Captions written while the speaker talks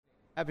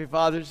Happy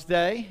Father's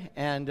Day,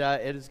 and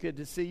it is good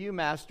to see you,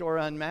 masked or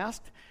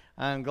unmasked.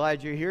 I'm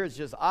glad you're here. It's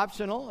just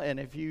optional, and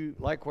if you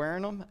like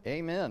wearing them,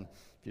 amen.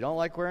 If you don't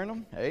like wearing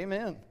them,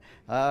 amen.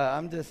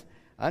 I'm just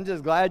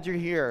glad you're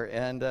here,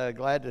 and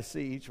glad to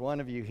see each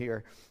one of you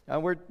here.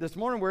 This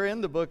morning we're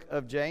in the book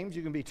of James.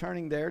 You can be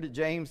turning there to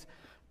James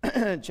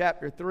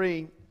chapter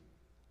 3,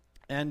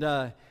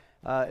 and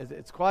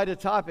it's quite a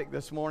topic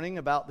this morning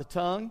about the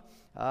tongue.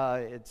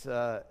 It's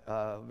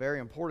a very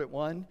important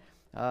one.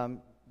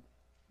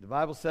 The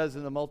Bible says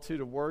in the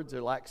multitude of words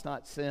there lacks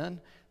not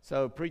sin.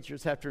 So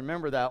preachers have to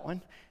remember that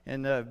one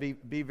and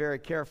be very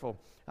careful.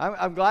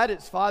 I'm glad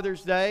it's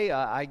Father's Day.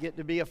 I get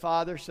to be a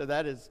father, so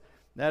that is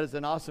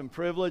an awesome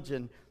privilege.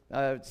 And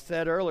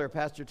said earlier,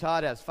 Pastor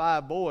Todd has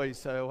 5 boys,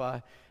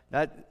 so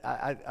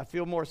I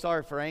feel more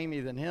sorry for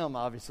Amy than him,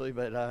 obviously.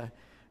 But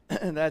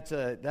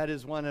that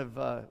is one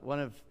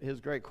of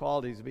his great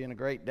qualities, being a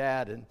great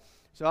dad. And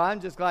so I'm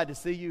just glad to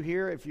see you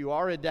here. If you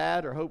are a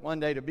dad or hope one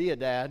day to be a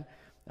dad,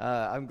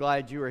 I'm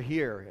glad you are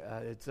here.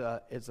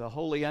 It's a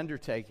holy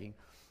undertaking.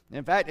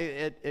 In fact,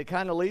 it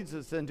kind of leads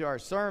us into our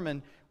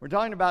sermon. We're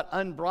talking about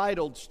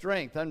unbridled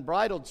strength.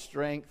 Unbridled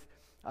strength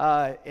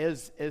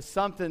is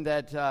something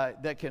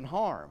that can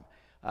harm.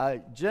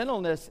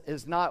 Gentleness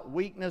is not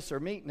weakness or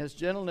meekness.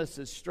 Gentleness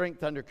is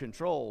strength under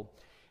control.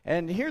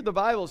 And here the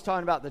Bible is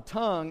talking about the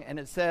tongue, and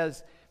it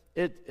says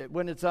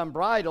when it's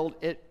unbridled,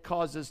 it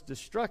causes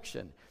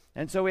destruction.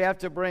 And so we have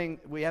to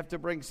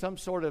bring some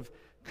sort of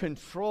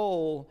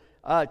control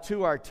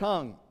to our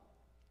tongue.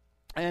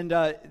 And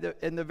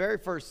in the very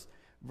first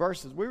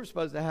verses, we were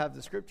supposed to have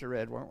the scripture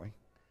read, weren't we?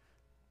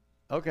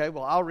 Okay,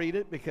 well, I'll read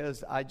it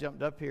because I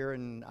jumped up here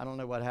and I don't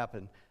know what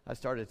happened. I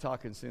started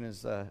talking as soon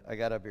as I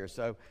got up here.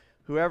 So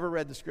whoever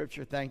read the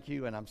scripture, thank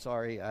you, and I'm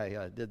sorry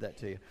I did that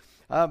to you.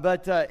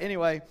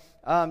 Anyway,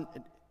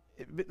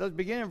 let's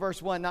begin in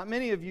verse 1. Not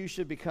many of you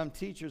should become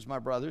teachers, my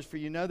brothers, for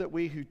you know that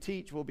we who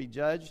teach will be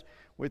judged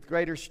with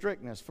greater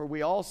strictness. For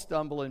we all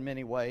stumble in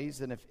many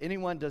ways, and if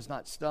anyone does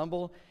not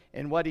stumble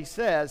in what he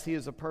says, he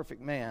is a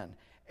perfect man,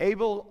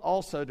 able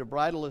also to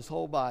bridle his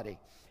whole body.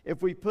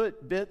 If we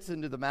put bits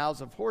into the mouths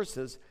of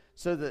horses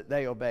so that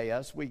they obey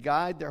us, we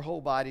guide their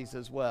whole bodies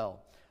as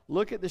well.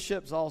 Look at the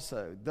ships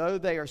also. Though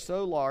they are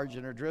so large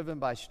and are driven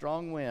by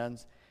strong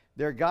winds,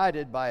 they're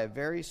guided by a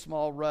very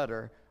small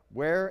rudder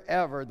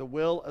wherever the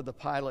will of the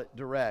pilot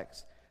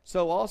directs.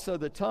 So also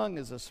the tongue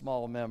is a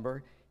small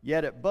member,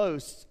 yet it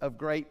boasts of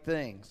great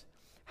things.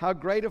 How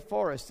great a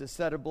forest is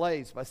set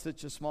ablaze by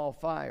such a small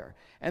fire.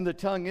 And the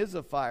tongue is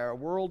a fire, a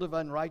world of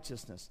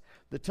unrighteousness.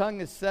 The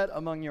tongue is set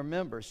among your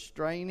members,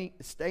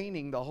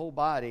 staining the whole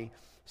body,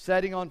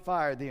 setting on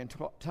fire the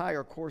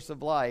entire course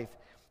of life,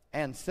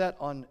 and set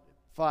on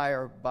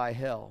fire by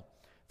hell.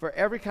 For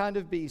every kind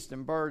of beast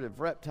and bird, of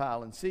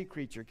reptile and sea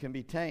creature can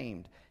be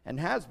tamed, and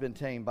has been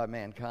tamed by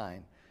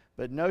mankind.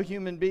 But no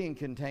human being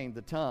can tame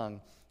the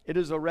tongue. It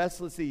is a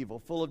restless evil,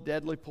 full of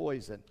deadly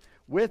poison.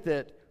 With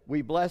it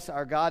we bless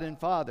our God and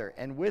Father,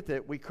 and with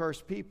it we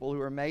curse people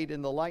who are made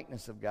in the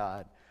likeness of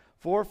God.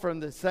 For from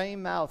the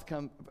same mouth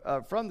come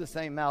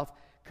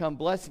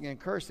blessing and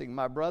cursing.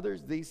 My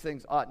brothers, these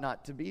things ought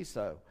not to be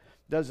so.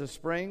 Does a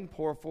spring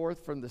pour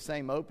forth from the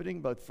same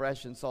opening both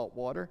fresh and salt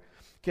water?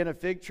 Can a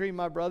fig tree,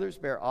 my brothers,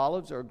 bear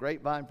olives, or a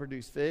grapevine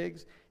produce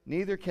figs?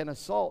 Neither can a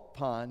salt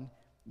pond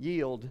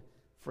yield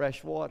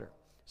fresh water.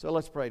 So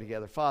let's pray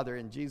together. Father,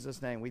 in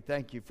Jesus' name, we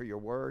thank you for your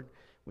word.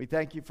 We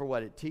thank you for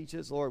what it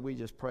teaches. Lord, we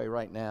just pray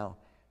right now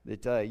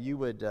that you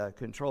would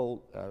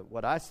control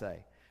what I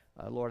say.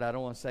 Lord, I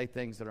don't want to say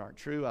things that aren't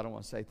true. I don't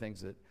want to say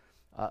things that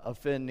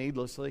offend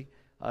needlessly.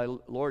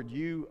 Lord,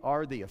 you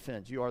are the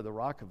offense. You are the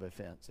rock of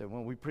offense. And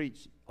when we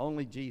preach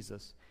only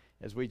Jesus,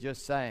 as we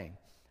just sang,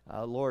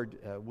 Lord,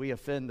 we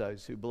offend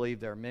those who believe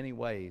there are many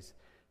ways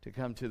to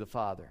come to the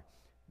Father.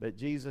 But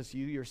Jesus,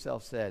 you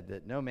yourself said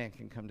that no man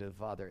can come to the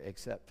Father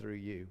except through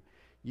you.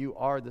 You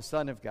are the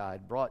Son of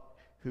God,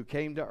 who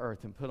came to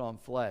earth and put on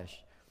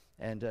flesh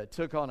and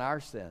took on our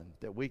sin,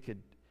 that we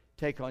could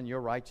take on your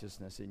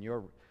righteousness and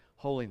your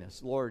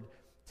holiness. Lord,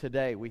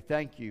 today we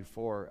thank you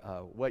for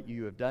what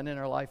you have done in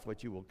our life,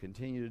 what you will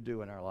continue to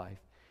do in our life.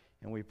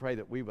 And we pray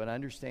that we would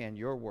understand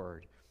your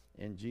word.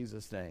 In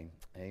Jesus' name,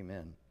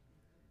 amen.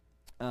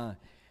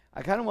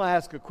 I kind of want to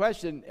ask a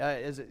question.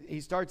 He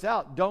starts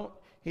out,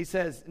 he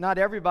says, not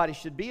everybody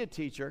should be a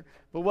teacher,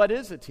 but what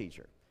is a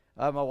teacher?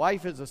 My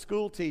wife is a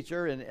school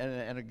teacher,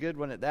 and a good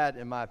one at that,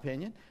 in my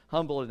opinion,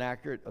 humble and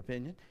accurate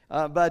opinion.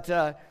 But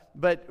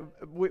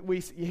we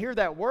hear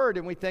that word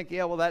and we think,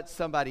 yeah, well, that's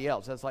somebody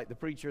else. That's like the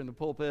preacher in the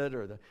pulpit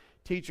or the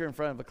teacher in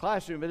front of a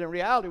classroom. But in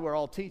reality, we're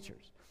all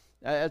teachers.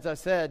 As I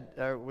said,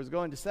 was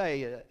going to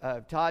say,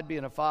 Todd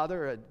being a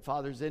father,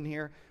 fathers in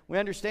here, we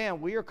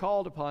understand we are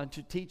called upon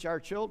to teach our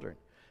children.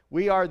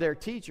 We are their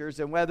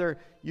teachers, and whether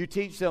you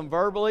teach them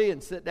verbally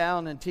and sit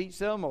down and teach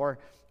them, or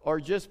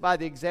just by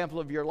the example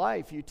of your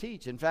life, you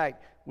teach. In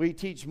fact, we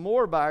teach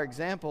more by our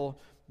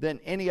example than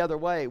any other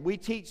way. We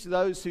teach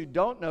those who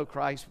don't know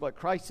Christ what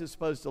Christ is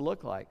supposed to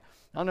look like.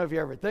 I don't know if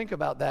you ever think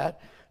about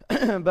that,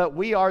 but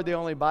we are the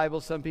only Bible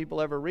some people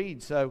ever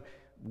read. So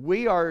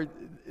we are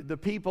the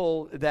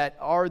people that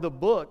are the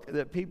book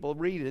that people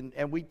read,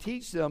 and we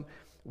teach them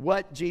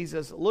what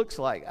Jesus looks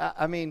like.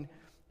 I mean,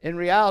 in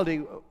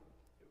reality,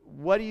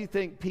 what do you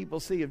think people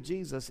see of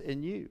Jesus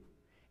in you?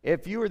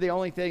 If you are the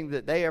only thing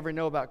that they ever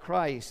know about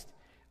Christ,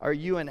 are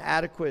you an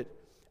adequate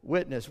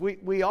witness?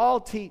 We all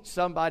teach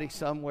somebody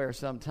somewhere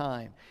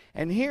sometime.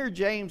 And here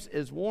James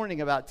is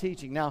warning about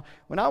teaching. Now,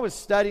 when I was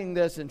studying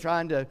this and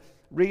trying to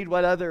read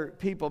what other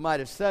people might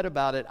have said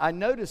about it, I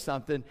noticed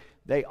something.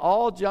 They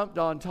all jumped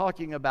on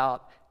talking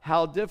about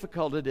how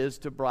difficult it is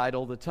to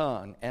bridle the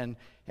tongue. And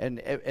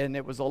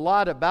it was a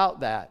lot about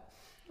that.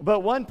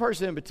 But one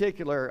person in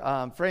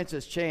particular,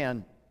 Francis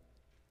Chan,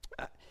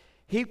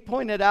 he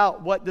pointed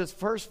out what this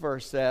first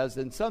verse says,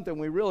 and something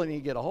we really need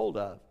to get a hold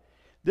of.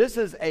 This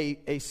is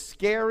a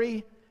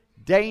scary,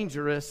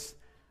 dangerous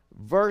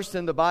verse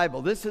in the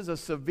Bible. This is a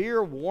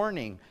severe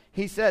warning.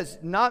 He says,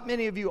 not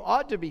many of you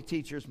ought to be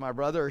teachers, my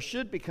brother, or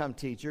should become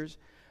teachers,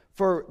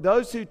 for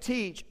those who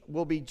teach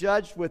will be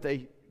judged with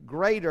a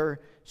greater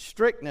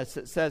strictness,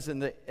 it says in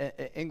the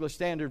English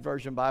Standard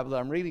Version Bible that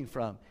I'm reading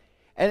from.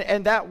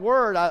 And that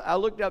word, I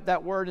looked up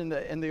that word in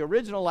the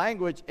original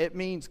language, it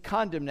means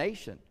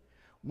condemnation.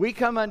 We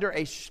come under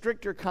a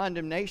stricter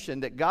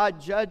condemnation, that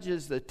God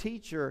judges the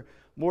teacher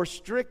more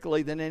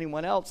strictly than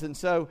anyone else. And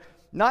so,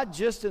 not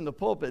just in the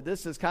pulpit,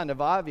 this is kind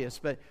of obvious,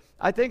 but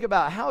I think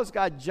about, how is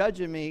God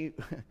judging me?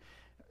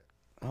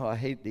 Oh, I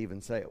hate to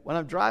even say it. When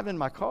I'm driving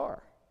my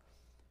car.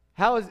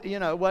 How is,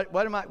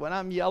 what am I, when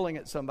I'm yelling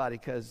at somebody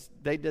because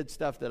they did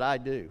stuff that I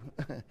do?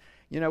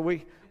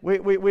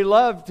 We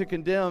love to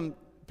condemn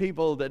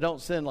people that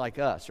don't sin like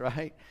us,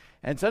 right?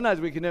 And sometimes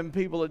we condemn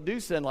people that do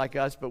sin like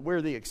us, but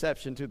we're the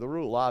exception to the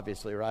rule,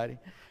 obviously, right?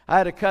 I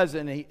had a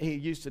cousin, he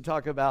used to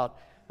talk about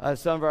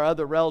some of our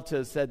other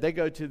relatives said they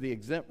go to the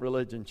exempt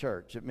religion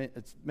church.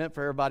 It's meant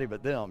for everybody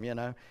but them,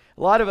 A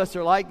lot of us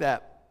are like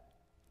that.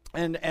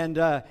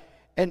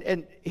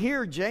 And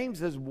here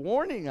James is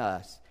warning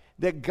us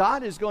that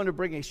God is going to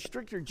bring a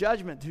stricter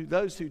judgment to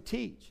those who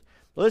teach.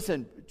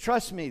 Listen,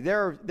 trust me,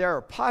 there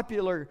are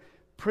popular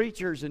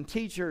preachers and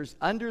teachers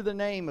under the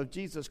name of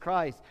Jesus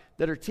Christ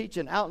that are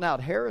teaching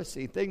out-and-out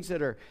heresy, things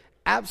that are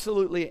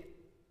absolutely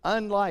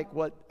unlike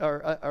what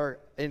are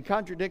in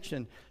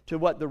contradiction to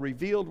what the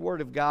revealed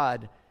Word of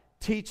God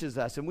teaches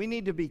us. And we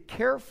need to be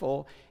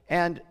careful.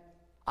 And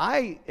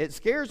it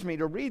scares me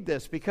to read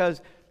this,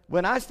 because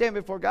when I stand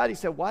before God, He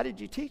said, why did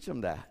you teach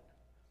them that?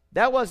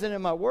 That wasn't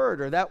in my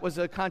Word, or that was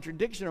a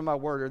contradiction of my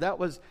Word, or that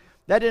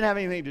didn't have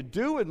anything to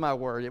do with my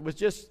Word. It was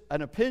just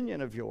an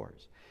opinion of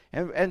yours.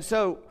 And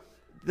so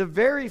the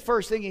very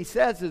first thing he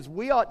says is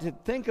we ought to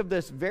think of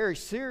this very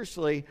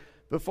seriously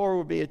before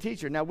we'll be a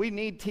teacher. Now, we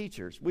need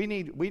teachers. We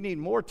need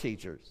more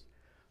teachers.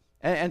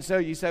 And so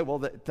you say, well,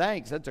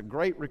 thanks. That's a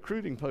great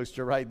recruiting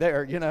poster right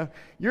there.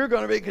 You're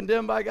going to be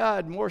condemned by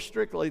God more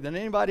strictly than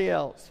anybody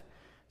else.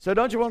 So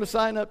don't you want to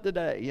sign up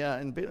today?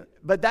 Yeah.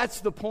 But that's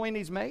the point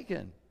he's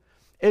making,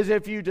 is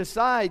if you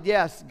decide,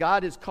 yes,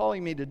 God is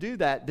calling me to do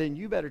that, then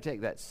you better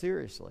take that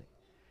seriously.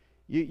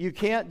 You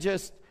can't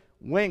just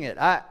wing it.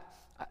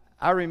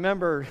 I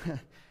remember,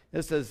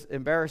 this is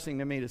embarrassing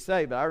to me to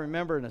say, but I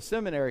remember in a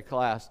seminary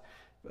class,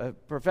 a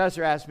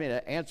professor asked me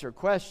to answer a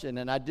question,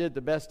 and I did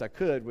the best I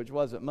could, which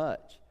wasn't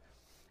much.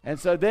 And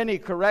so then he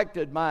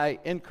corrected my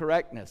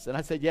incorrectness, and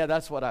I said, yeah,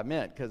 that's what I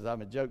meant, because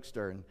I'm a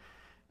jokester, and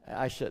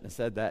I shouldn't have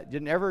said that. You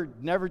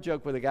never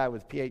joke with a guy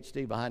with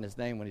PhD behind his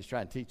name when he's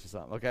trying to teach you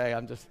something, okay?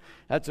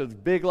 That's a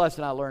big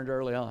lesson I learned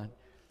early on.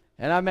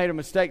 And I made a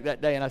mistake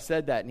that day, and I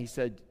said that, and he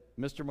said,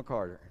 Mr.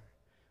 McCarter,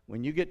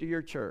 when you get to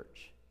your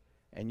church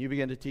and you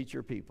begin to teach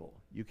your people,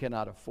 you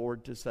cannot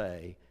afford to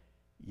say,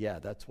 yeah,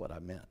 that's what I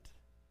meant.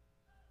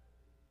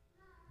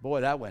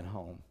 Boy, that went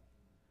home.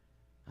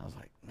 I was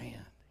like,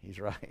 man, he's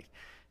right.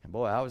 And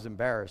boy, I was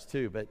embarrassed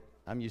too, but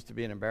I'm used to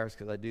being embarrassed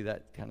because I do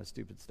that kind of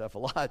stupid stuff a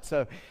lot.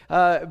 So,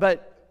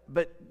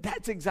 but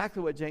that's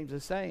exactly what James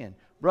is saying.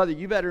 Brother,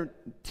 you better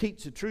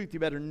teach the truth. You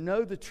better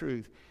know the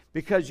truth,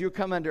 because you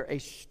come under a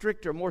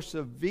stricter, more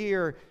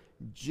severe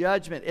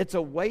judgment. It's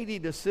a weighty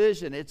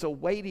decision. It's a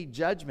weighty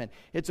judgment.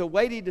 It's a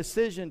weighty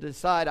decision to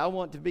decide, I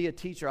want to be a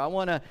teacher. I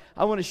want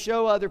to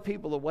show other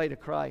people the way to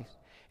Christ.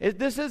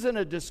 This isn't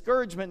a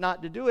discouragement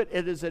not to do it.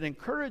 It is an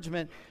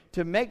encouragement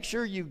to make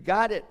sure you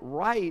got it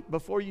right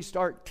before you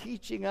start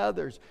teaching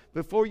others,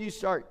 before you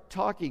start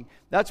talking.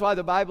 That's why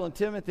the Bible in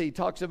Timothy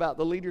talks about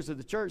the leaders of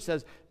the church,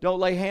 says,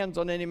 don't lay hands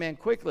on any man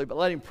quickly, but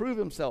let him prove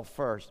himself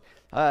first,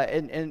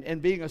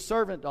 and being a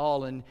servant to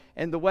all, and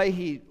the way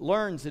he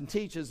learns and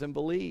teaches and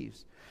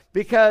believes.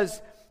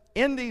 Because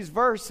in these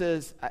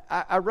verses,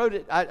 I wrote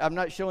it, I'm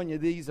not showing you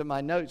these in my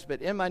notes,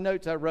 but in my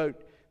notes I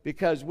wrote,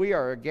 because we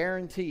are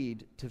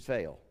guaranteed to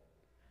fail.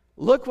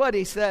 Look what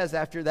he says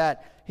after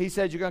that. He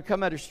says you're going to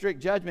come under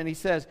strict judgment. He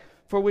says,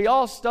 for we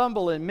all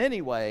stumble in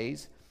many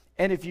ways,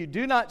 and if you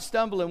do not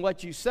stumble in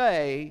what you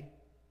say,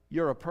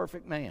 you're a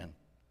perfect man.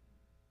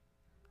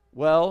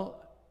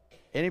 Well,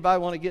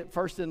 anybody want to get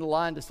first in the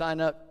line to sign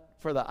up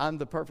for the I'm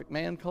the Perfect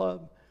Man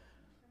Club?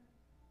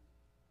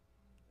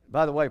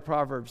 By the way,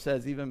 Proverbs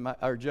says,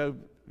 Job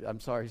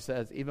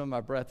says, even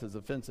my breath is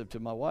offensive to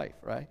my wife,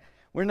 right?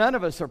 Where none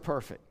of us are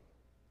perfect.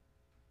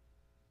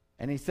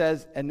 And he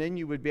says, and then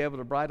you would be able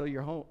to bridle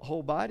your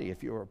whole body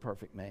if you were a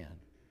perfect man.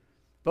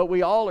 But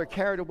we all are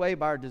carried away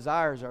by our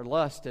desires, our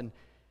lust, and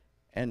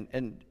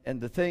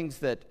the things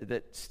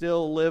that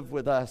still live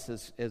with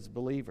us as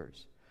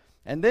believers.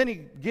 And then he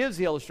gives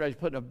the illustration,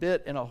 putting a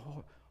bit in a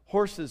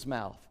horse's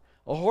mouth.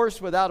 A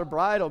horse without a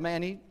bridle,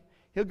 man,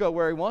 he'll go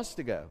where he wants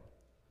to go.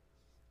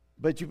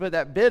 But you put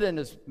that bit in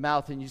his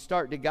mouth and you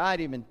start to guide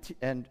him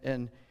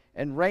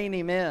and rein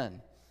him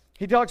in.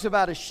 He talks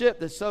about a ship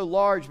that's so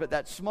large, but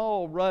that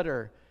small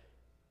rudder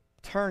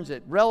turns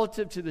it.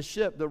 Relative to the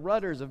ship, the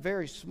rudder is a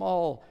very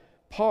small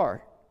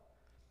part.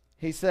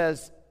 He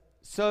says,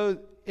 so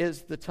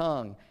is the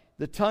tongue.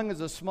 The tongue is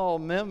a small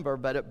member,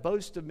 but it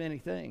boasts of many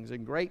things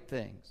and great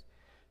things.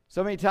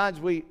 So many times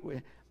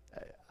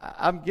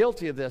I'm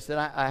guilty of this, and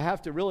I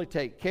have to really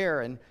take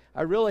care. And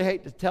I really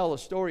hate to tell a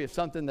story of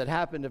something that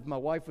happened if my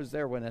wife was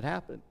there when it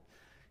happened.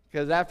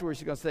 Because afterwards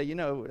she's going to say,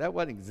 that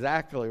wasn't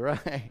exactly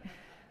right.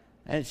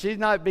 And she's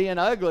not being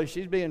ugly.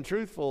 She's being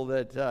truthful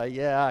that,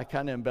 I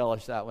kind of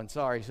embellished that one.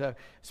 Sorry. So,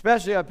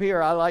 especially up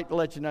here, I like to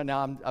let you know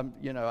now,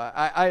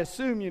 I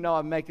assume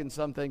I'm making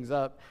some things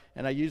up,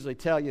 and I usually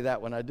tell you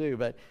that when I do.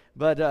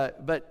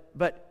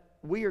 But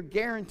we are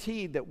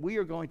guaranteed that we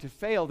are going to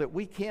fail, that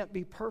we can't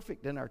be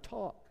perfect in our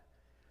talk.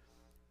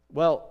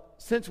 Well,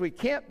 since we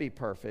can't be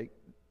perfect,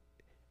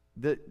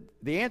 the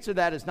answer to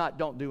that is not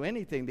don't do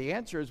anything. The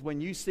answer is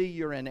when you see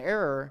you're in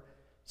error,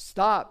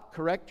 stop,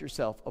 correct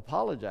yourself,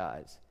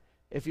 apologize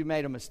if you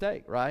made a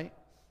mistake, right?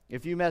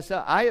 If you mess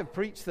up. I have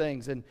preached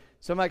things and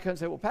somebody comes and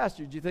say, well,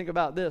 Pastor, did you think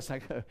about this? I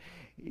go,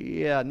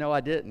 yeah, no, I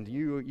didn't.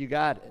 You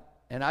got it.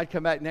 And I'd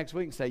come back next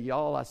week and say,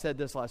 y'all, I said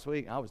this last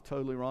week. I was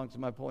totally wrong.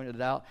 Somebody pointed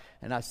it out,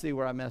 and I see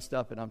where I messed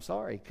up, and I'm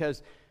sorry.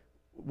 Because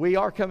we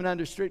are coming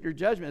under stricter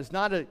judgment. It's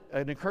not an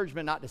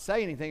encouragement not to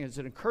say anything. It's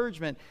an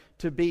encouragement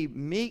to be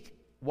meek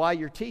while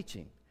you're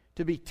teaching,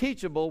 to be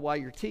teachable while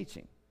you're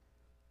teaching.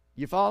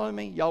 You following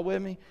me? Y'all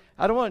with me?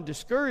 I don't want to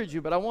discourage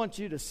you, but I want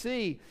you to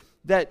see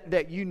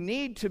that you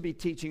need to be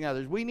teaching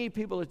others. We need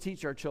people to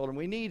teach our children.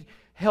 We need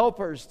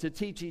helpers to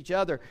teach each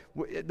other.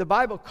 The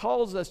Bible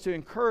calls us to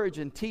encourage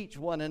and teach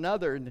one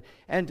another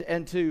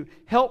and to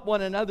help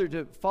one another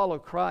to follow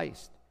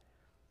Christ.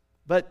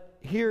 But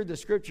here the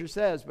scripture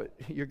says, but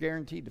you're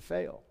guaranteed to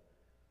fail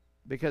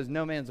because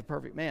no man's a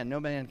perfect man. No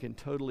man can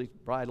totally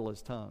bridle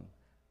his tongue.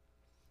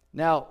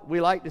 Now, we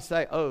like to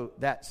say, oh,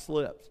 that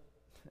slipped.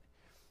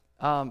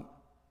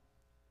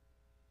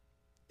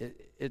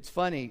 It's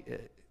funny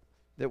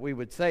that we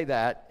would say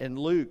that. In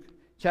Luke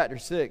chapter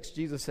 6,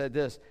 Jesus said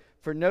this,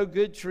 for no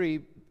good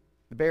tree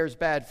bears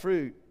bad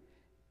fruit.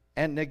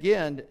 And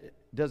again,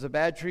 does a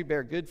bad tree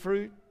bear good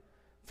fruit?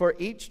 For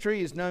each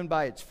tree is known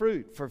by its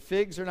fruit. For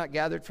figs are not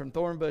gathered from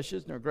thorn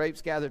bushes, nor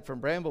grapes gathered from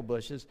bramble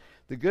bushes.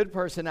 The good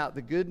person out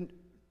the good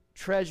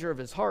treasure of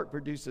his heart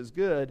produces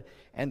good,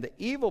 and the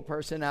evil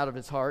person out of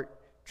his heart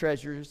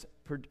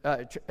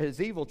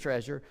his evil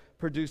treasure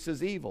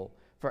produces evil.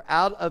 For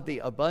out of the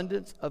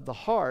abundance of the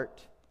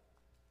heart,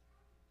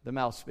 the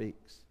mouth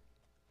speaks.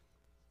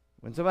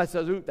 When somebody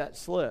says, ooh, that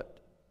slipped,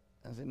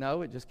 I say,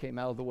 no, it just came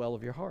out of the well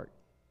of your heart.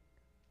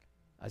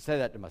 I say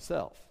that to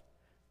myself.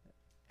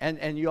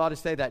 And you ought to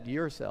say that to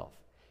yourself.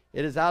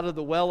 It is out of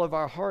the well of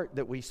our heart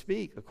that we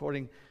speak,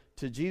 according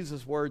to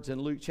Jesus' words in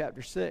Luke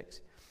chapter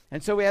 6.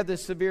 And so we have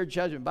this severe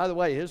judgment. By the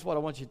way, here's what I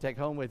want you to take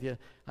home with you.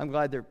 I'm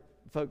glad there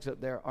folks up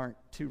there aren't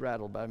too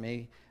rattled by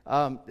me.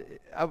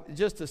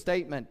 Just a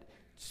statement.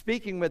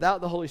 Speaking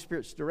without the Holy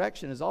Spirit's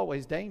direction is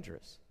always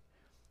dangerous.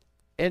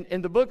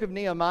 In the book of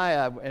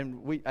Nehemiah,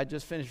 and I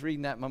just finished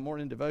reading that in my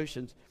morning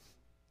devotions,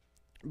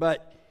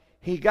 but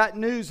he got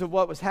news of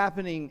what was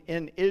happening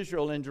in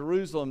Israel, in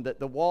Jerusalem, that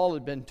the wall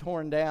had been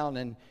torn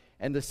down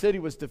and the city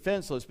was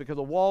defenseless because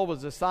the wall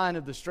was a sign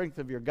of the strength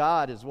of your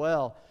God as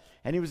well.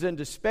 And he was in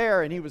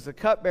despair, and he was the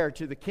cupbearer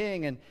to the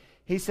king. And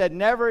he said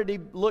never did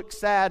he look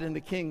sad in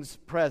the king's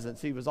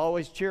presence. He was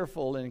always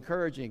cheerful and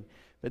encouraging.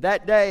 But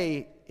that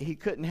day, he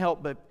couldn't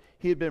help but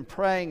he had been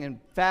praying and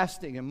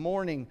fasting and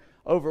mourning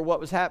over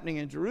what was happening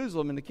in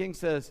Jerusalem. And the king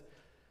says,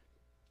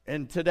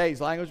 in today's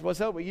language,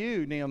 what's up with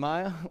you,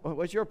 Nehemiah?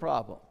 What's your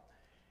problem?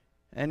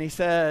 And he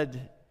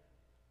said,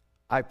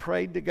 I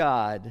prayed to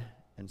God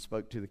and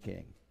spoke to the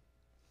king.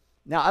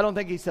 Now, I don't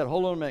think he said,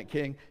 hold on a minute,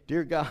 king.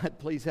 Dear God,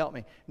 please help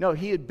me. No,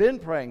 he had been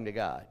praying to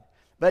God.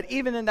 But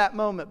even in that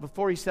moment,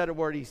 before he said a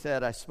word, he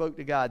said, I spoke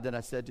to God. Then I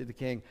said to the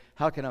king,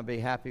 how can I be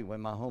happy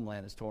when my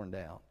homeland is torn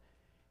down?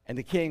 And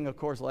the king, of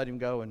course, let him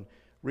go and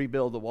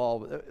rebuild the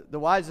wall. The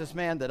wisest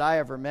man that I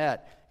ever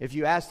met, if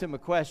you asked him a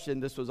question,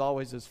 this was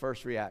always his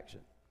first reaction.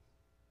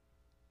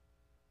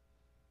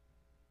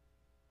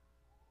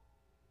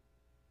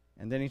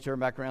 And then he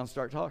turned back around and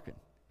started talking.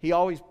 He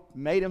always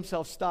made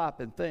himself stop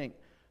and think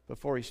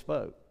before he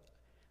spoke.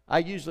 I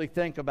usually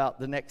think about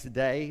the next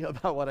day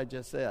about what I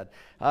just said.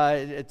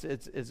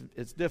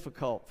 It's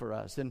difficult for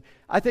us. And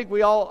I think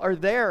we all are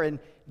there. And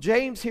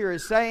James here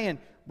is saying,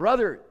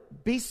 brother,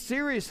 be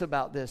serious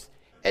about this.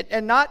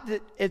 And not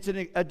that it's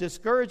a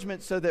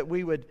discouragement so that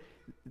we would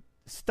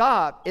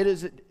stop. It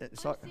is. I'm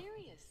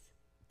serious.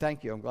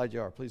 Thank you. I'm glad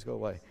you are. Please go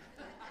away.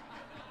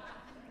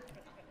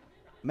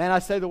 Man, I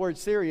say the word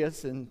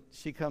serious and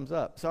she comes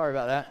up. Sorry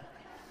about that.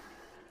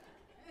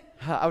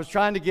 I was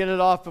trying to get it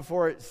off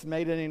before it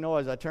made any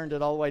noise. I turned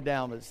it all the way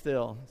down, but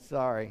still,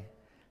 sorry.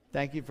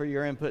 Thank you for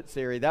your input,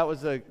 Siri. That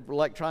was an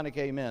electronic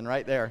amen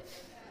right there.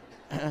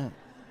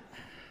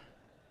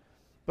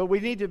 But we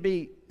need to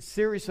be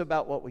serious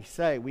about what we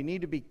say. We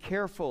need to be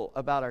careful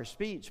about our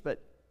speech,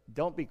 but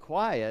don't be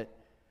quiet.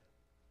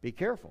 Be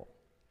careful.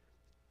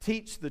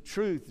 Teach the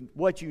truth,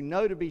 what you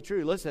know to be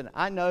true. Listen,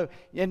 I know,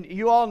 and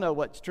you all know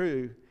what's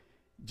true.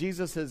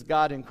 Jesus is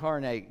God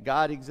incarnate.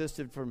 God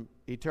existed from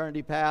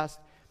eternity past.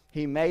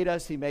 He made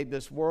us. He made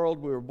this world.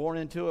 We were born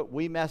into it.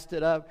 We messed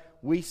it up.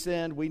 We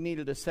sinned. We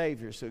needed a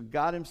Savior. So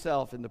God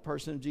himself, in the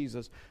person of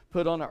Jesus,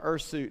 put on an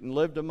earth suit and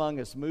lived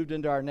among us, moved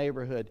into our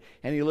neighborhood.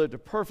 And he lived a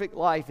perfect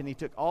life. And he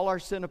took all our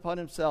sin upon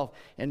himself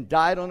and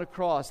died on a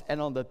cross.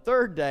 And on the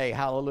third day,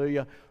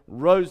 hallelujah,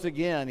 rose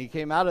again. He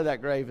came out of that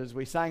grave, as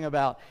we sang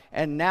about.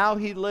 And now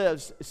he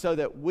lives so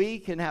that we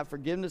can have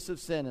forgiveness of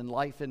sin and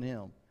life in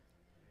him.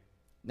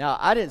 Now,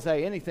 I didn't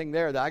say anything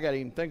there that I got to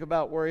even think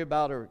about, worry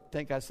about, or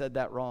think I said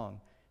that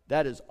wrong.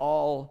 That is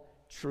all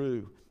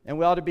true. And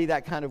we ought to be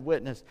that kind of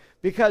witness.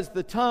 Because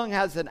the tongue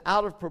has an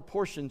out of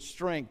proportion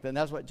strength. And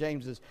that's what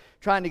James is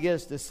trying to get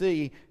us to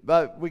see.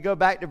 But we go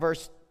back to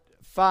verse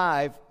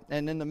 5.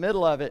 And in the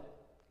middle of it,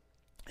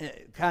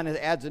 it kind of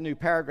adds a new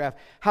paragraph.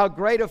 How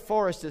great a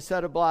forest is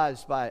set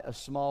ablaze by a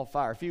small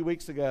fire. A few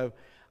weeks ago,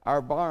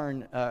 our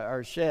barn,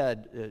 our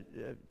shed,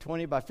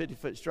 20 by 50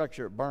 foot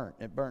structure, it burnt.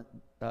 It burnt.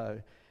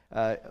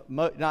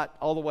 Not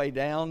all the way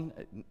down.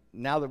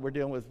 Now that we're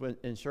dealing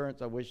with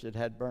insurance, I wish it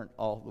had burnt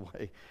all the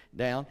way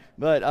down.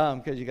 But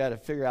because you got to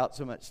figure out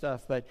so much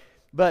stuff.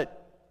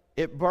 But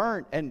it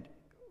burnt, and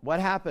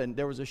what happened?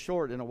 There was a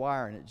short in a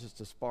wire, and it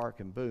just a spark,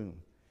 and boom,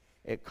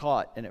 it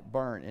caught and it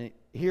burned. And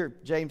here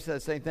James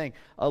says the same thing.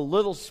 A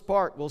little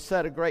spark will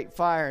set a great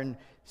fire and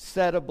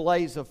set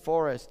ablaze a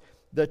forest.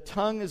 The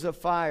tongue is a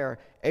fire,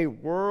 a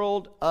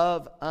world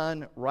of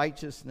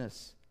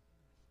unrighteousness.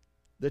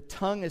 The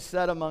tongue is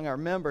set among our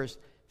members,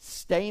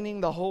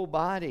 staining the whole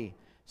body,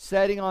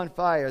 setting on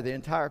fire the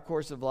entire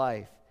course of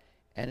life,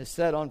 and is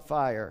set on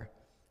fire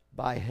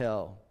by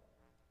hell.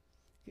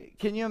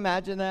 Can you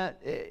imagine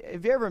that?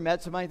 Have you ever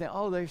met somebody and think,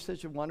 oh, they're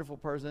such a wonderful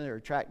person, they're an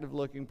attractive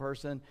looking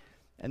person,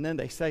 and then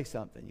they say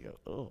something, you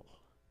go, oh.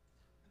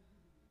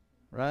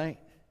 Right?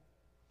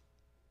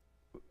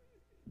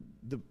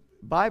 The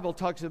Bible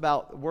talks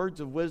about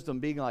words of wisdom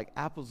being like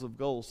apples of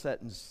gold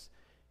set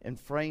in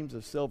frames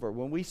of silver.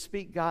 When we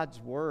speak God's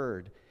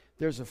word,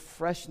 there's a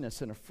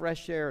freshness and a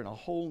fresh air and a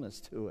wholeness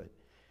to it.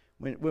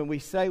 When we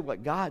say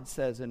what God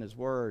says in his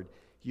word,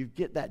 you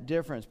get that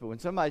difference. But when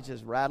somebody's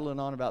just rattling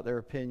on about their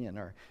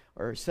opinion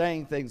or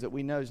saying things that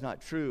we know is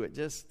not true, it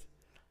just,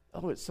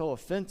 it's so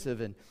offensive.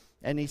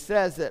 And he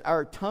says that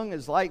our tongue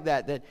is like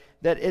that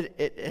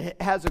it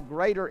has a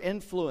greater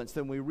influence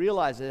than we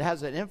realize. It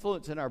has an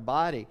influence in our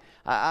body.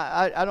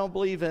 I don't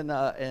believe in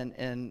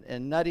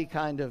nutty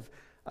kind of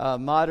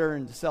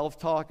modern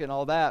self-talk and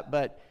all that,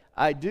 but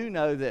I do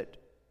know that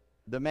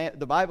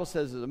the Bible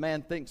says that a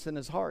man thinks in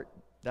his heart.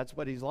 That's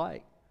what he's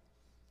like.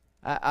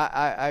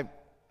 I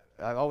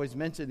always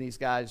mention these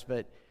guys,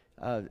 but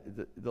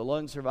the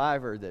lone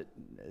survivor,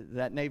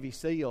 that Navy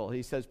SEAL,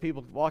 he says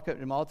people walk up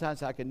to him all the time and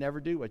say, I could never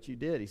do what you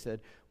did. He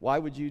said, why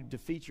would you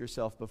defeat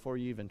yourself before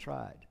you even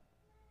tried?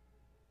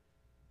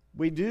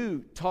 We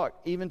do talk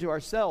even to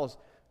ourselves.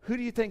 Who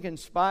do you think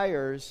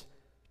inspires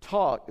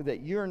talk that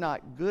you're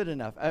not good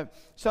enough?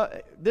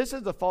 So this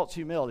is the false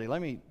humility.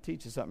 Let me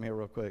teach you something here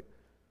real quick.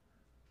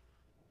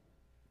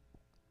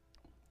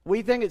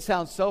 We think it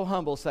sounds so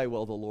humble to say,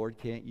 well, the Lord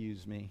can't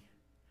use me.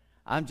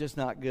 I'm just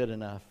not good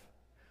enough.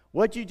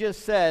 What you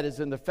just said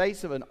is in the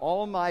face of an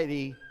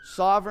almighty,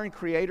 sovereign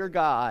creator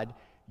God,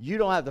 you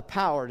don't have the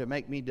power to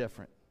make me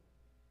different.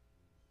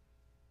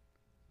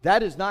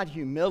 That is not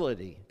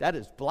humility. That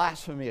is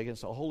blasphemy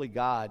against a holy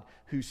God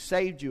who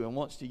saved you and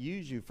wants to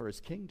use you for his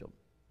kingdom.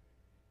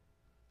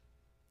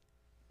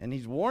 And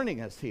he's warning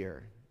us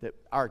here that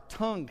our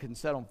tongue can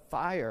set on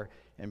fire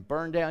and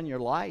burn down your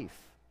life.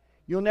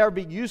 You'll never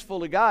be useful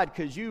to God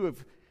because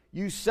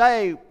you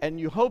say, and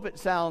you hope it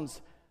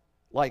sounds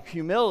like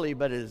humility,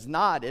 but it is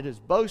not. It is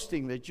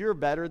boasting that you're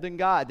better than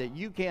God, that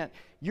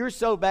you're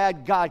so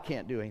bad, God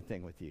can't do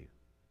anything with you.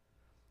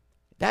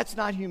 That's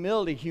not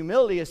humility.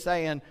 Humility is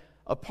saying,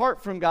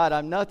 apart from God,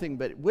 I'm nothing,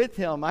 but with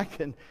him,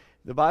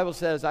 the Bible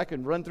says, I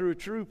can run through a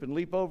troop and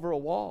leap over a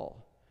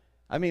wall.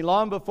 I mean,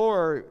 long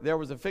before there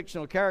was a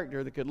fictional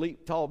character that could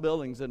leap tall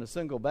buildings in a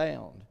single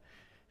bound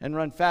and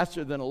run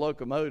faster than a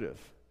locomotive.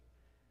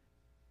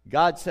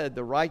 God said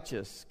the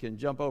righteous can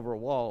jump over a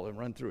wall and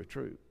run through a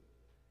troop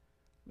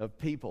of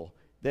people.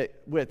 That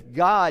with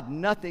God,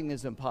 nothing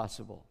is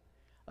impossible.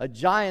 A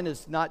giant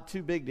is not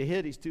too big to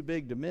hit, he's too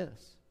big to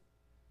miss.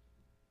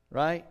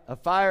 Right? A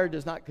fire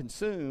does not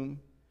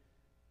consume.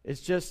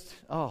 It's just,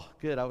 oh,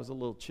 good, I was a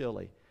little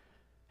chilly.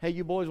 Hey,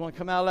 you boys want to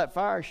come out of that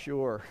fire?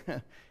 Sure.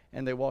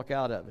 And they walk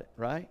out of it,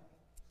 right?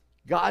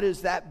 God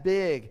is that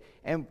big.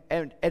 And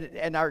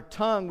our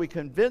tongue, we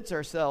convince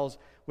ourselves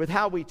with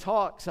how we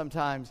talk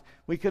sometimes.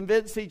 We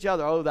convince each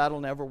other, oh,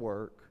 that'll never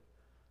work.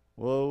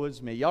 Woe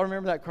is me. Y'all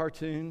remember that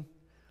cartoon?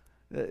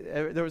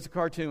 There was a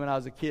cartoon when I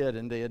was a kid,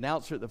 and the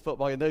announcer at the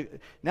football game, the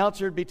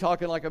announcer would be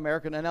talking like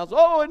American announcer.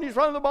 Oh, and he's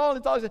running the ball, and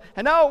he talks,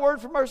 and now a word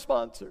from our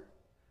sponsor.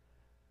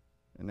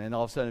 And then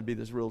all of a sudden it'd be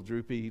this real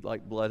droopy,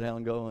 like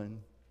bloodhound going,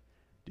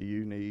 do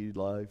you need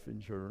life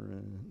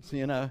insurance?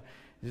 You know,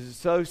 this is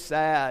so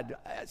sad.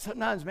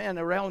 Sometimes, man,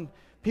 around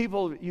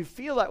people, you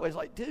feel that way. It's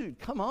like, dude,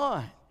 come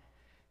on.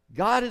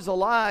 God is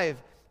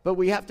alive, but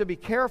we have to be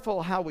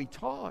careful how we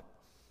talk.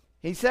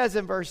 He says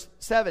in verse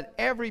 7,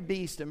 every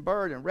beast and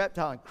bird and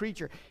reptile and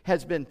creature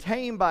has been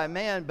tamed by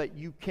man, but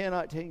you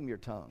cannot tame your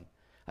tongue.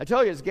 I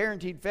tell you, it's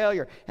guaranteed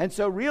failure. And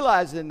so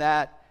realizing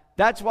that,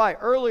 that's why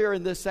earlier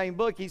in this same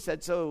book, he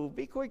said, so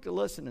be quick to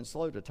listen and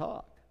slow to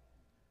talk.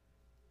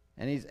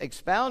 And he's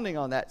expounding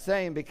on that,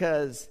 saying,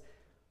 because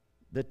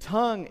the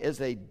tongue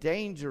is a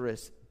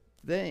dangerous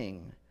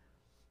thing.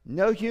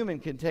 No human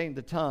can tame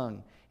the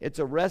tongue. It's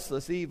a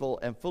restless evil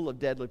and full of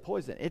deadly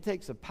poison. It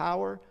takes the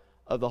power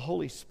of the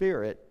Holy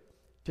Spirit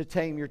to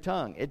tame your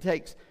tongue. It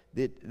takes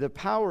the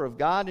power of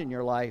God in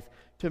your life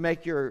to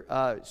make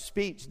your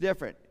speech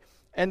different.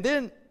 And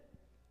then,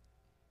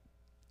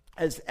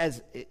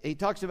 as he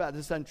talks about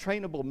this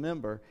untrainable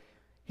member,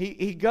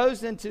 he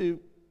goes into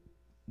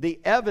the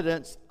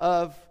evidence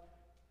of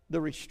the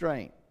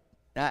restraint.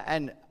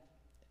 And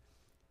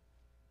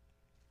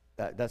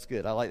that's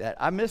good. I like that.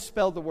 I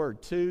misspelled the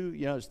word "to."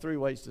 You know, there's 3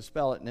 ways to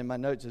spell it, and in my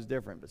notes is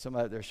different, but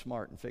somebody out there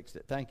smart and fixed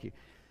it. Thank you.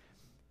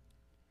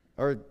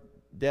 Or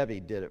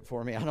Debbie did it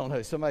for me. I don't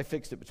know. Somebody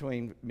fixed it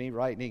between me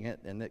writing it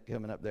and it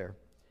coming up there.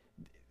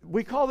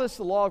 We call this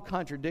the law of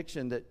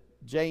contradiction that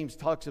James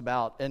talks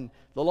about. And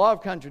the law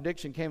of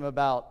contradiction came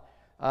about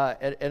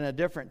in a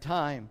different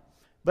time.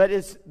 But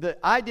it's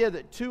the idea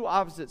that 2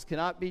 opposites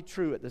cannot be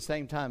true at the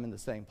same time in the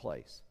same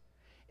place.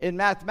 In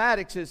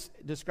mathematics, it's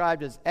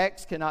described as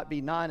x cannot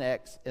be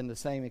non-x in the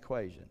same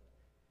equation.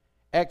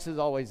 X is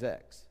always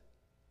x.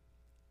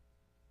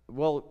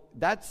 Well,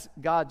 that's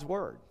God's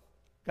word.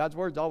 God's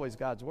word is always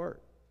God's word.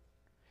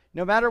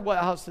 No matter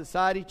how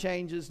society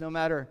changes, no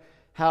matter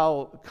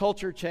how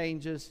culture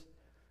changes,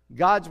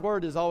 God's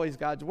word is always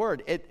God's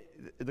word.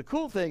 The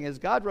cool thing is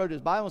God wrote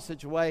his Bible in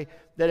such a way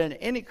that in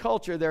any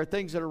culture there are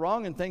things that are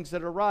wrong and things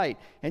that are right.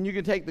 And you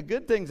can take the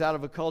good things out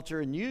of a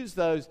culture and use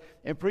those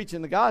in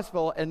preaching the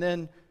gospel, and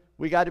then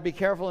we got to be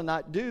careful and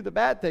not do the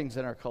bad things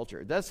in our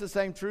culture. That's the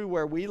same true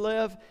where we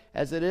live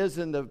as it is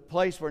in the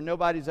place where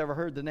nobody's ever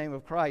heard the name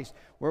of Christ,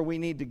 where we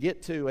need to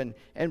get to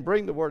and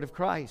bring the word of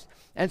Christ.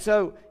 And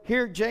so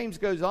here James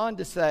goes on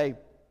to say,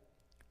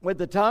 with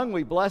the tongue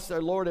we bless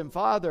our Lord and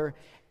Father,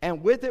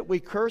 and with it we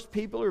curse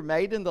people who are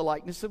made in the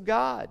likeness of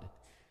God.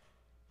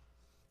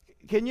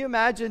 Can you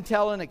imagine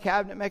telling a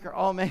cabinet maker,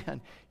 oh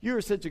man, you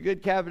are such a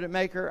good cabinet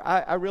maker.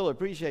 I really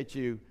appreciate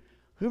you.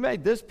 Who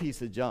made this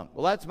piece of junk?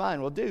 Well, that's mine.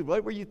 Well, dude,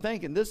 what were you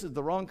thinking? This is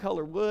the wrong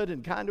color wood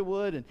and kind of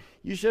wood, and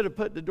you should have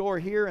put the door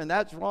here, and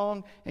that's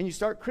wrong, and you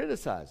start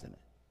criticizing it.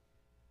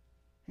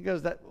 He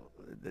goes, that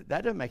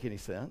doesn't make any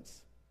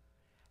sense.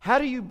 How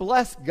do you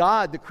bless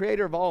God, the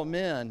creator of all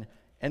men,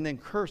 and then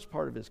curse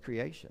part of his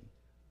creation?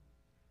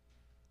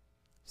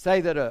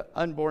 Say that an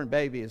unborn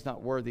baby is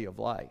not worthy of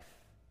life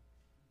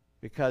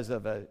because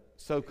of a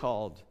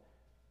so-called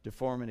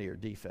deformity or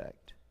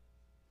defect.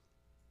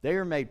 They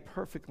are made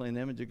perfectly in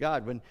the image of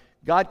God. When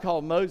God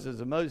called Moses,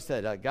 and Moses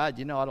said, God,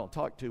 you know I don't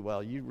talk too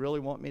well. You really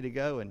want me to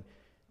go? And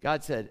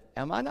God said,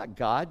 am I not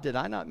God? Did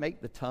I not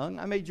make the tongue?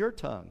 I made your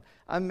tongue.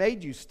 I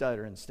made you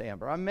stutter and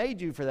stammer. I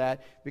made you for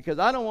that because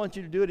I don't want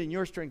you to do it in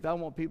your strength. I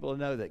want people to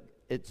know that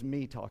it's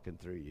me talking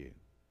through you.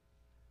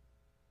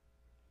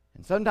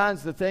 And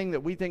sometimes the thing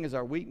that we think is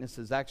our weakness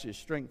is actually a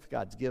strength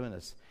God's given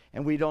us.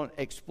 And we don't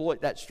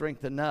exploit that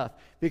strength enough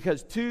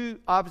because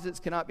 2 opposites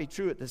cannot be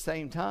true at the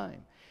same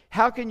time.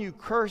 How can you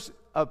curse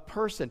a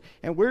person?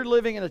 And we're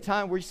living in a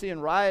time where we're seeing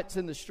riots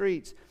in the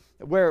streets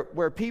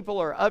where people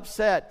are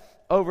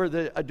upset over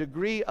a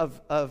degree of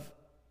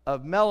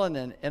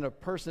melanin in a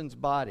person's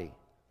body.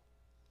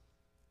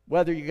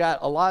 Whether you got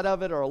a lot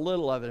of it or a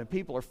little of it, and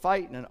people are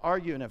fighting and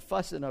arguing and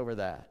fussing over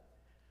that.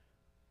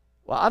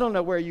 Well, I don't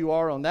know where you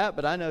are on that,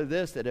 but I know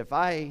this, that if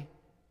I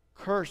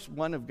curse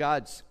one of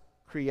God's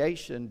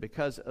creation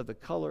because of the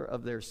color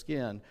of their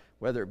skin,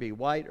 whether it be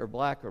white or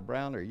black or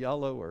brown or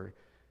yellow or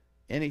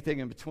anything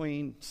in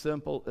between,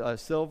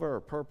 silver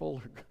or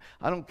purple,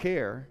 I don't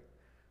care.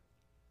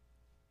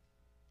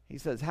 He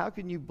says, how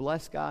can you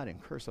bless God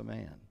and curse a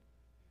man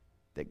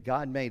that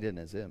God made in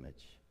his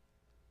image?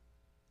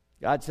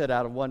 God said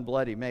out of one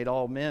blood he made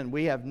all men.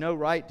 We have no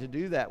right to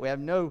do that. We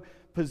have no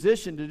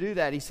position to do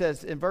that. He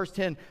says in verse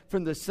 10,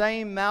 from the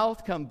same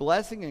mouth come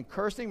blessing and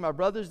cursing. My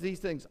brothers, these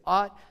things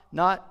ought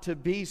not to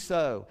be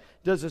so.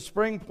 Does a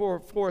spring pour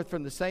forth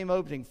from the same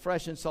opening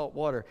fresh and salt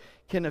water?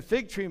 Can a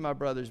fig tree, my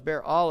brothers,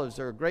 bear olives,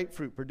 or a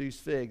grapefruit produce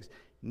figs?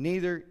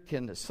 neither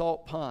can the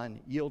salt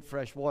pond yield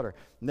fresh water.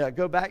 Now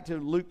go back to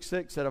Luke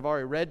 6 that I've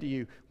already read to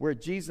you, where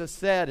Jesus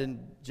said,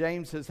 and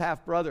James, his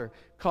half-brother,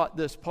 caught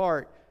this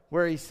part,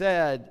 where he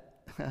said,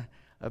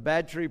 a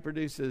bad tree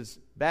produces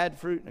bad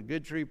fruit and a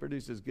good tree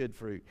produces good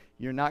fruit.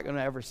 You're not going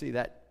to ever see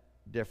that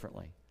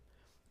differently.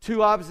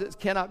 Two opposites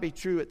cannot be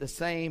true at the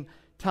same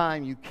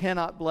time. You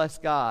cannot bless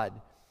God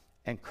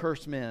and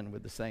curse men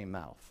with the same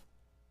mouth.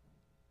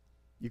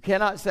 You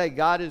cannot say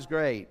God is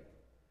great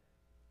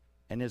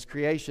and his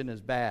creation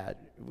is bad.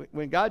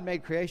 When God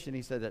made creation,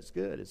 he said, that's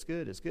good, it's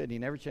good, it's good. And he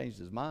never changed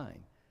his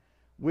mind.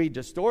 We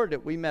distorted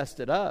it, we messed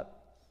it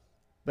up.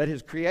 But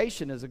his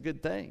creation is a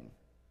good thing.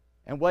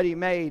 And what he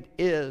made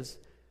is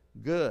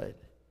good.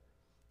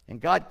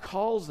 And God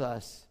calls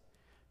us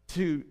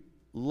to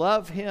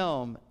love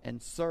him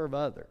and serve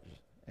others.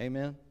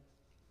 Amen?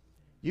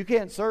 You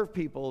can't serve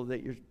people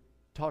that you're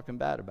talking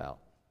bad about.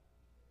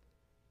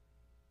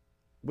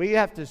 We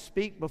have to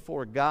speak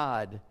before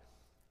God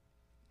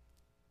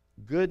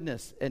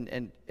goodness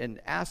and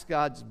ask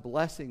God's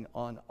blessing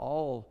on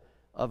all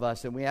of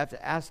us. And we have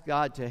to ask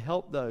God to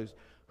help those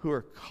who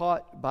are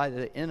caught by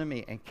the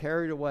enemy and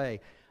carried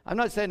away. I'm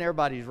not saying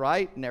everybody's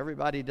right and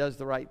everybody does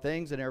the right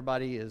things and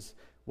everybody is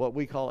what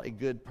we call a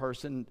good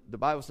person. The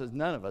Bible says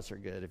none of us are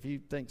good. If you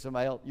think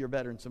somebody else, you're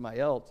better than somebody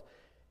else,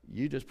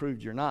 you just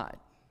proved you're not.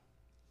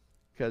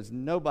 Because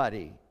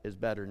nobody is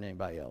better than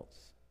anybody else.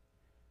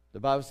 The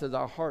Bible says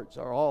our hearts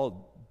are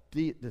all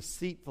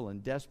deceitful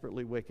and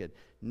desperately wicked.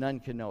 None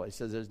can know it. It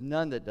says there's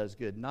none that does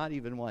good, not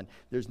even one.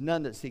 There's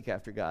none that seek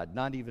after God,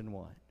 not even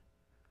one.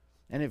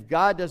 And if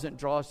God doesn't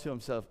draw us to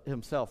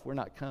himself, we're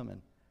not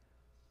coming.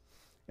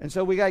 And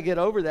so we got to get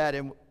over that,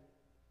 and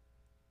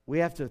we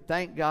have to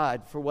thank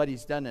God for what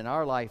he's done in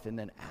our life and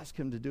then ask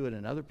him to do it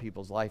in other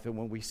people's life. And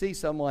when we see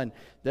someone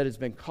that has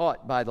been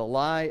caught by the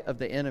lie of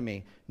the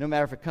enemy, no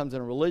matter if it comes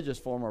in a religious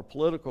form or a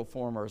political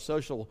form or a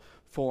social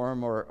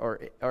form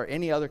or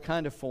any other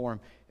kind of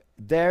form,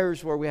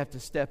 there's where we have to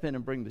step in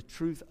and bring the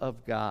truth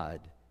of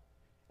God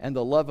and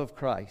the love of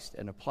Christ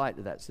and apply it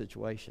to that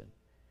situation.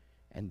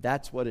 And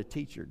that's what a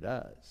teacher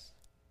does.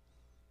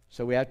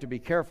 So we have to be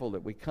careful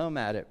that we come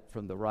at it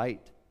from the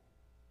right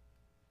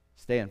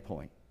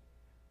standpoint,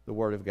 the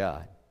Word of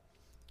God.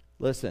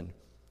 Listen,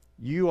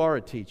 you are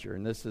a teacher,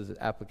 and this is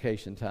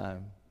application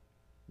time.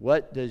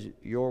 What does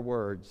your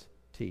words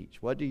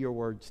teach? What do your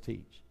words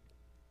teach?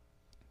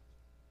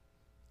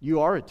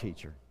 You are a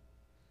teacher.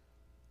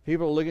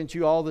 People are looking at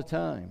you all the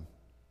time.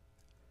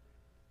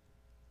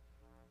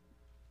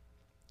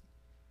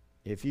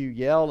 If you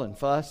yell and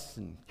fuss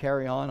and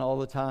carry on all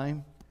the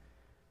time,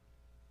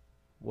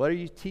 what are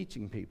you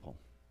teaching people?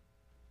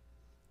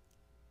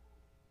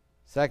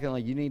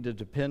 Secondly, you need to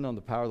depend on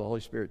the power of the Holy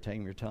Spirit to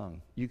tame your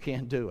tongue. You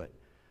can't do it.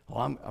 Oh,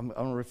 I'm going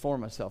to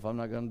reform myself. I'm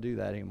not going to do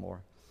that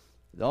anymore.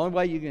 The only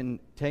way you can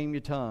tame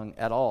your tongue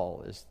at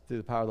all is through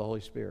the power of the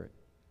Holy Spirit.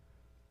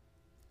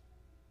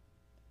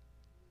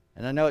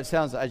 And I know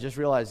I just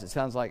realized it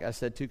sounds like I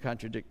said two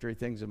contradictory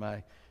things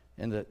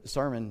in the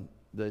sermon,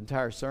 the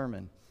entire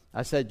sermon.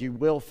 I said you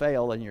will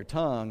fail in your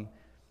tongue,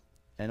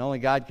 and only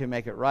God can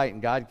make it right,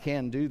 and God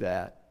can do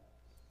that.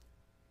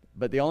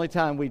 But the only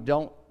time we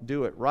don't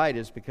do it right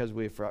is because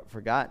we've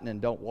forgotten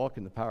and don't walk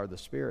in the power of the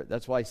Spirit.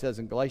 That's why he says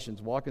in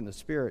Galatians, walk in the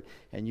Spirit,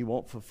 and you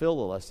won't fulfill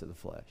the lust of the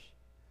flesh.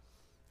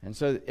 And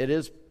so it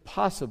is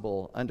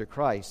possible under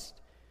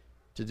Christ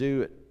to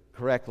do it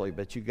correctly,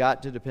 but you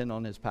got to depend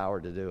on his power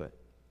to do it.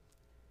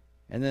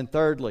 And then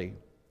thirdly,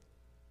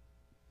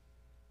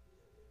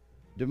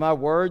 do my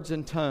words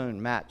and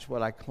tone match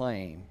what I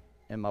claim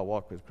in my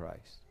walk with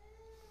Christ?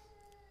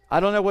 I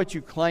don't know what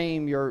you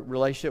claim your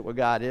relationship with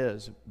God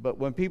is, but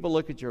when people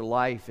look at your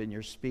life and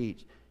your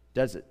speech,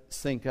 does it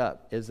sync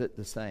up? Is it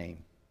the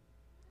same?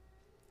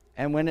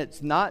 And when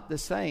it's not the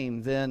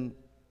same, then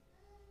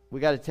we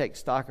got to take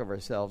stock of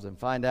ourselves and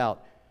find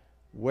out,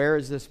 where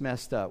is this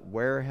messed up?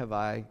 Where have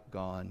I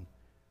gone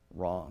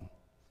wrong?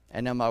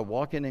 And am I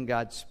walking in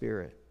God's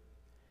Spirit?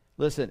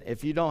 Listen,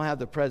 if you don't have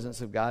the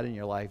presence of God in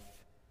your life,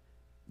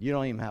 you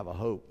don't even have a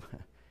hope.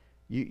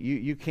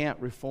 You can't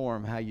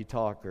reform how you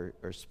talk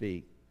or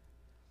speak.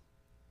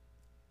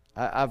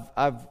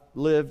 I've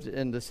lived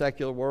in the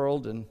secular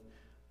world and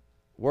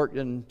worked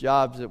in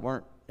jobs that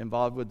weren't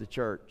involved with the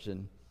church,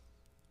 and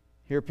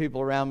hear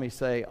people around me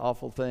say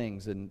awful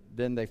things, and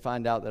then they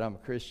find out that I'm a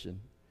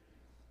Christian,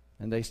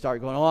 and they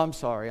start going, oh, I'm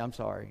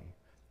sorry.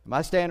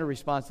 My standard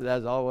response to that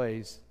is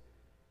always,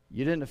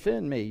 you didn't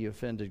offend me, you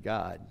offended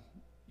God.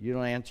 You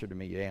don't answer to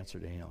me, you answer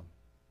to him.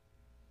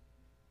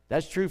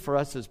 That's true for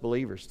us as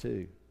believers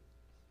too.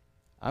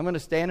 I'm going to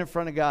stand in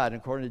front of God,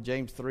 according to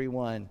James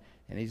 3:1,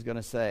 and he's going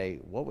to say,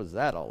 what was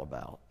that all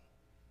about?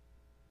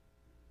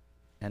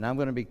 And I'm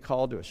going to be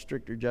called to a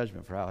stricter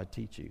judgment for how I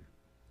teach you.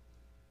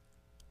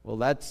 Well,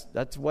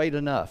 that's weight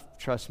enough,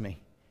 trust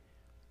me.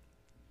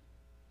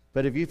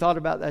 But have you thought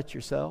about that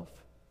yourself?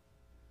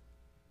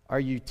 Are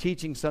you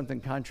teaching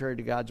something contrary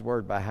to God's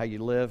word by how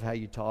you live, how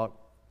you talk,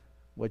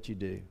 what you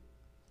do?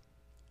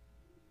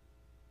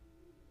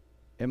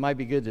 It might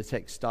be good to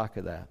take stock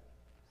of that.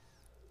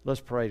 Let's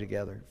pray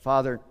together.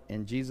 Father,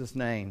 in Jesus'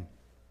 name,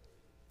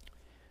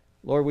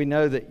 Lord, we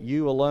know that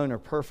you alone are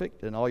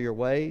perfect in all your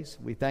ways.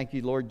 We thank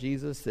you, Lord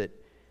Jesus, that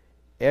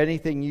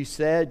anything you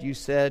said that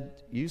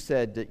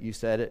you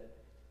said it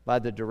by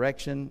the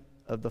direction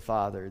of the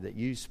Father, that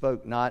you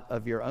spoke not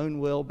of your own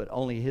will, but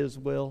only his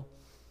will.